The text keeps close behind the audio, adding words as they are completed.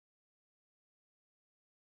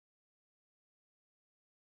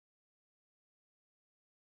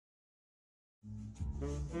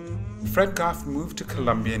Fred Goff moved to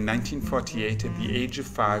Colombia in 1948 at the age of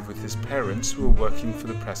 5 with his parents, who were working for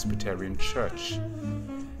the Presbyterian Church.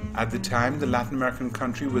 At the time, the Latin American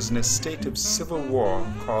country was in a state of civil war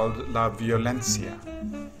called La Violencia.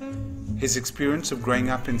 His experience of growing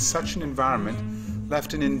up in such an environment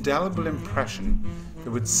left an indelible impression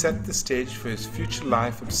that would set the stage for his future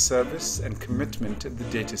life of service and commitment at the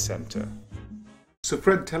data center. So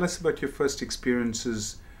Fred, tell us about your first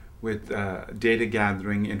experiences with data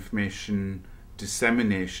gathering, information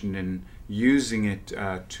dissemination, and using it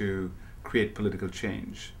to create political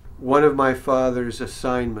change. One of my father's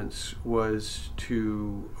assignments was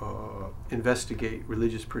to investigate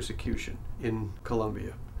religious persecution in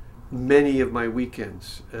Colombia. Many of my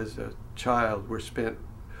weekends as a child were spent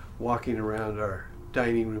walking around our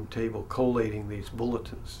dining room table collating these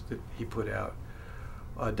bulletins that he put out,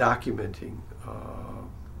 documenting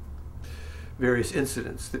various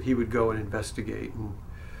incidents that he would go and investigate and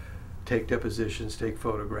take depositions, take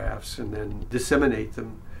photographs, and then disseminate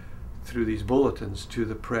them through these bulletins to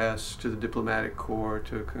the press, to the diplomatic corps,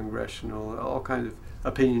 to congressional, all kinds of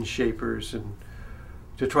opinion shapers, and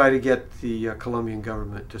to try to get the Colombian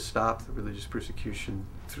government to stop the religious persecution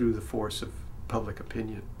through the force of public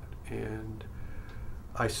opinion. And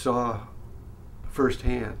I saw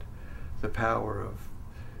firsthand the power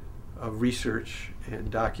of research and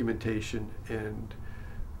documentation and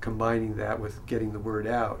combining that with getting the word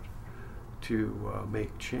out to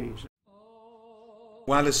make change.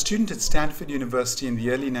 While a student at Stanford University in the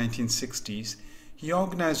early 1960s, he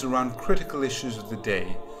organized around critical issues of the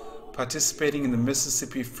day, participating in the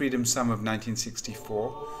Mississippi Freedom Summer of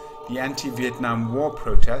 1964, the anti-Vietnam War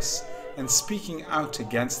protests, and speaking out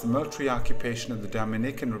against the military occupation of the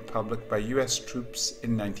Dominican Republic by U.S. troops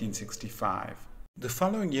in 1965. The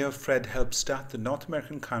following year, Fred helped start the North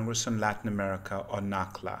American Congress on Latin America, or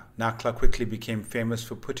NACLA. NACLA quickly became famous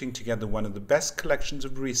for putting together one of the best collections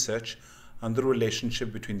of research on the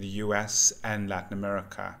relationship between the U.S. and Latin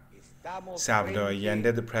America. Salvador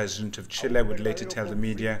Allende, the president of Chile, would later tell the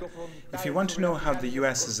media, "If you want to know how the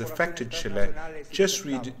U.S. has affected Chile, just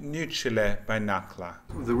read New Chile by NACLA."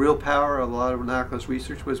 The real power of a lot of NACLA's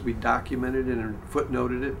research was we documented it and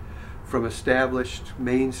footnoted it from established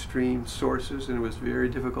mainstream sources, and it was very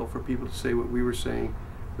difficult for people to say what we were saying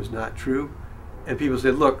was not true. And people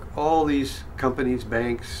said, look, all these companies,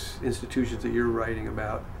 banks, institutions that you're writing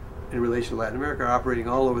about in relation to Latin America are operating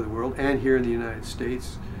all over the world and here in the United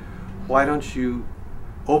States. Why don't you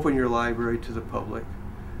open your library to the public,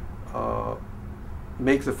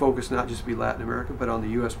 make the focus not just be Latin America, but on the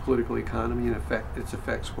U.S. political economy and its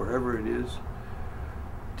effects wherever it is,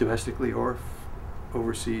 domestically or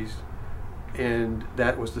overseas. And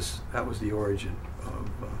that was the origin of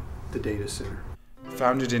the data center.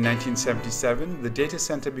 Founded in 1977, the data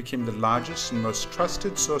center became the largest and most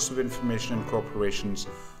trusted source of information in corporations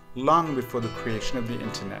long before the creation of the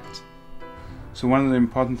internet. So one of the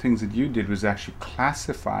important things that you did was actually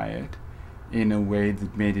classify it in a way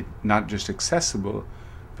that made it not just accessible,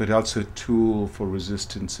 but also a tool for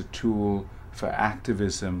resistance, a tool for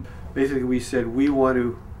activism. Basically, we said we want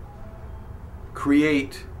to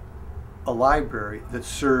create a library that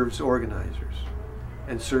serves organizers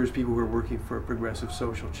and serves people who are working for progressive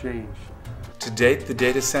social change. To date, the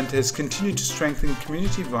data center has continued to strengthen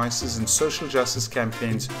community voices and social justice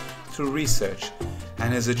campaigns through research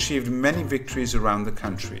and has achieved many victories around the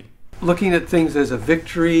country. Looking at things as a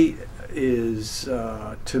victory is,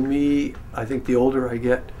 to me, I think the older I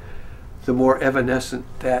get, the more evanescent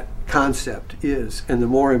that concept is, and the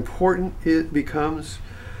more important it becomes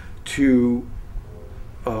to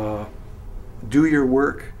do your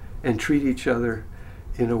work and treat each other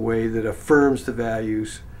in a way that affirms the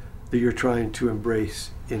values that you're trying to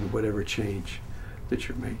embrace in whatever change that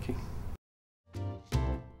you're making.